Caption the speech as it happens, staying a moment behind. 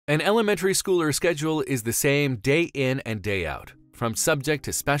An elementary schooler's schedule is the same day in and day out. From subject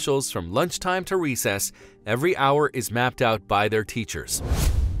to specials, from lunchtime to recess, every hour is mapped out by their teachers.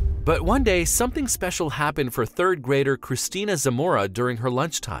 But one day, something special happened for third grader Christina Zamora during her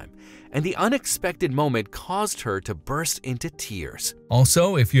lunchtime, and the unexpected moment caused her to burst into tears.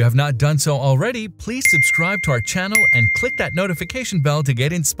 Also, if you have not done so already, please subscribe to our channel and click that notification bell to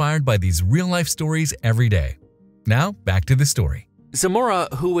get inspired by these real-life stories every day. Now, back to the story. Zamora,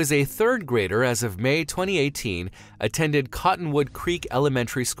 who was a third grader as of May 2018, attended Cottonwood Creek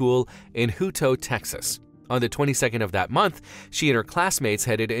Elementary School in Hutto, Texas. On the 22nd of that month, she and her classmates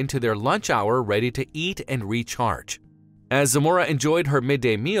headed into their lunch hour ready to eat and recharge. As Zamora enjoyed her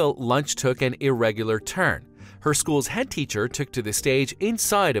midday meal, lunch took an irregular turn. Her school's head teacher took to the stage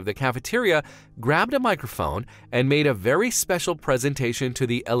inside of the cafeteria, grabbed a microphone, and made a very special presentation to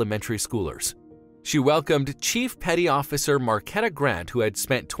the elementary schoolers. She welcomed Chief Petty Officer Marquetta Grant, who had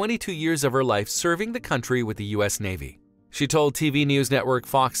spent 22 years of her life serving the country with the U.S. Navy. She told TV news network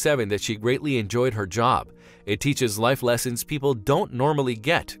Fox 7 that she greatly enjoyed her job. It teaches life lessons people don't normally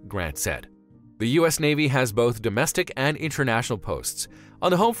get, Grant said. The U.S. Navy has both domestic and international posts.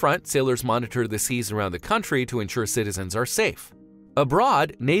 On the home front, sailors monitor the seas around the country to ensure citizens are safe.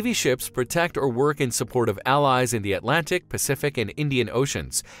 Abroad, Navy ships protect or work in support of allies in the Atlantic, Pacific, and Indian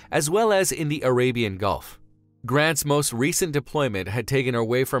Oceans, as well as in the Arabian Gulf. Grant's most recent deployment had taken her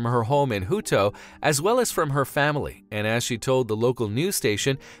away from her home in Hutto, as well as from her family, and as she told the local news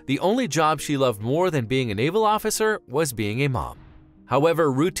station, the only job she loved more than being a naval officer was being a mom.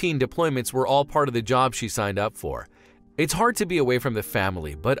 However, routine deployments were all part of the job she signed up for. It's hard to be away from the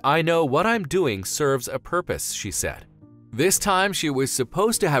family, but I know what I'm doing serves a purpose, she said. This time, she was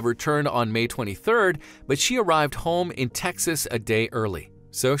supposed to have returned on May 23rd, but she arrived home in Texas a day early.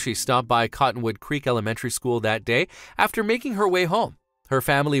 So she stopped by Cottonwood Creek Elementary School that day after making her way home. Her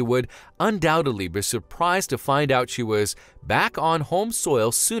family would undoubtedly be surprised to find out she was back on home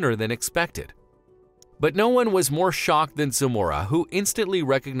soil sooner than expected. But no one was more shocked than Zamora, who instantly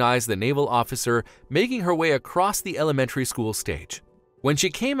recognized the naval officer making her way across the elementary school stage. When she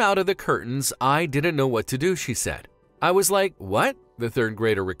came out of the curtains, I didn't know what to do, she said. I was like, what? The third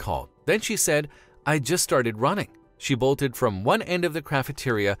grader recalled. Then she said, I just started running. She bolted from one end of the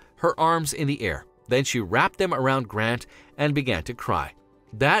cafeteria, her arms in the air. Then she wrapped them around Grant and began to cry.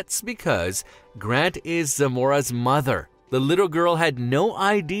 That's because Grant is Zamora's mother. The little girl had no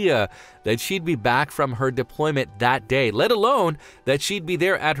idea that she'd be back from her deployment that day, let alone that she'd be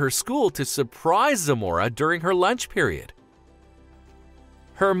there at her school to surprise Zamora during her lunch period.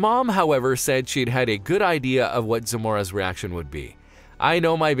 Her mom, however, said she'd had a good idea of what Zamora's reaction would be. I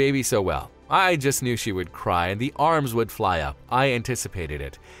know my baby so well. I just knew she would cry and the arms would fly up. I anticipated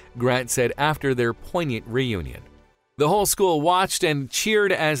it, Grant said after their poignant reunion. The whole school watched and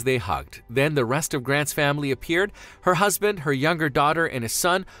cheered as they hugged. Then the rest of Grant's family appeared, her husband, her younger daughter, and a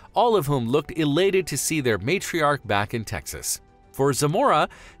son, all of whom looked elated to see their matriarch back in Texas. For Zamora,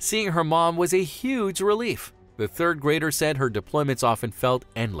 seeing her mom was a huge relief. The third grader said her deployments often felt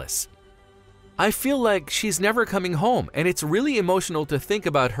endless. I feel like she's never coming home, and it's really emotional to think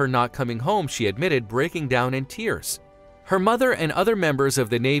about her not coming home, she admitted, breaking down in tears. Her mother and other members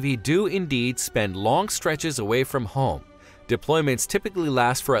of the Navy do indeed spend long stretches away from home. Deployments typically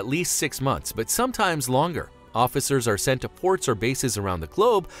last for at least 6 months, but sometimes longer. Officers are sent to ports or bases around the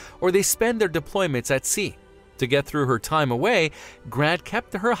globe, or they spend their deployments at sea. To get through her time away, Grant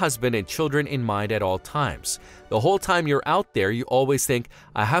kept her husband and children in mind at all times. The whole time you're out there, you always think,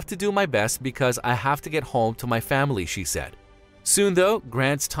 I have to do my best because I have to get home to my family, she said. Soon though,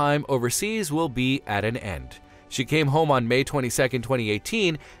 Grant's time overseas will be at an end. She came home on May 22,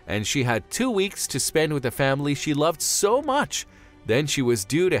 2018, and she had 2 weeks to spend with the family she loved so much. Then she was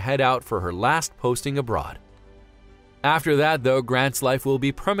due to head out for her last posting abroad. After that, though, Grant's life will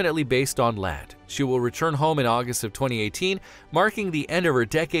be permanently based on land. She will return home in August of 2018, marking the end of her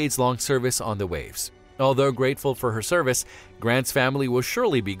decades-long service on the waves. Although grateful for her service, Grant's family will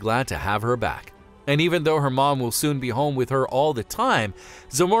surely be glad to have her back. And even though her mom will soon be home with her all the time,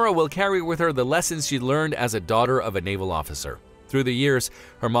 Zamora will carry with her the lessons she learned as a daughter of a naval officer. Through the years,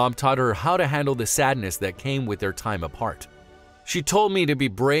 her mom taught her how to handle the sadness that came with their time apart. She told me to be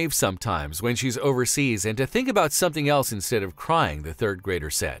brave sometimes when she's overseas and to think about something else instead of crying, the third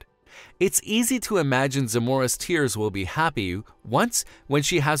grader said. It's easy to imagine Zamora's tears will be happy once when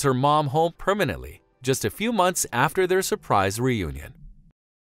she has her mom home permanently, just a few months after their surprise reunion.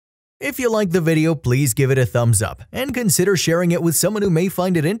 If you liked the video, please give it a thumbs up and consider sharing it with someone who may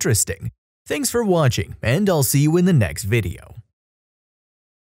find it interesting. Thanks for watching, and I'll see you in the next video.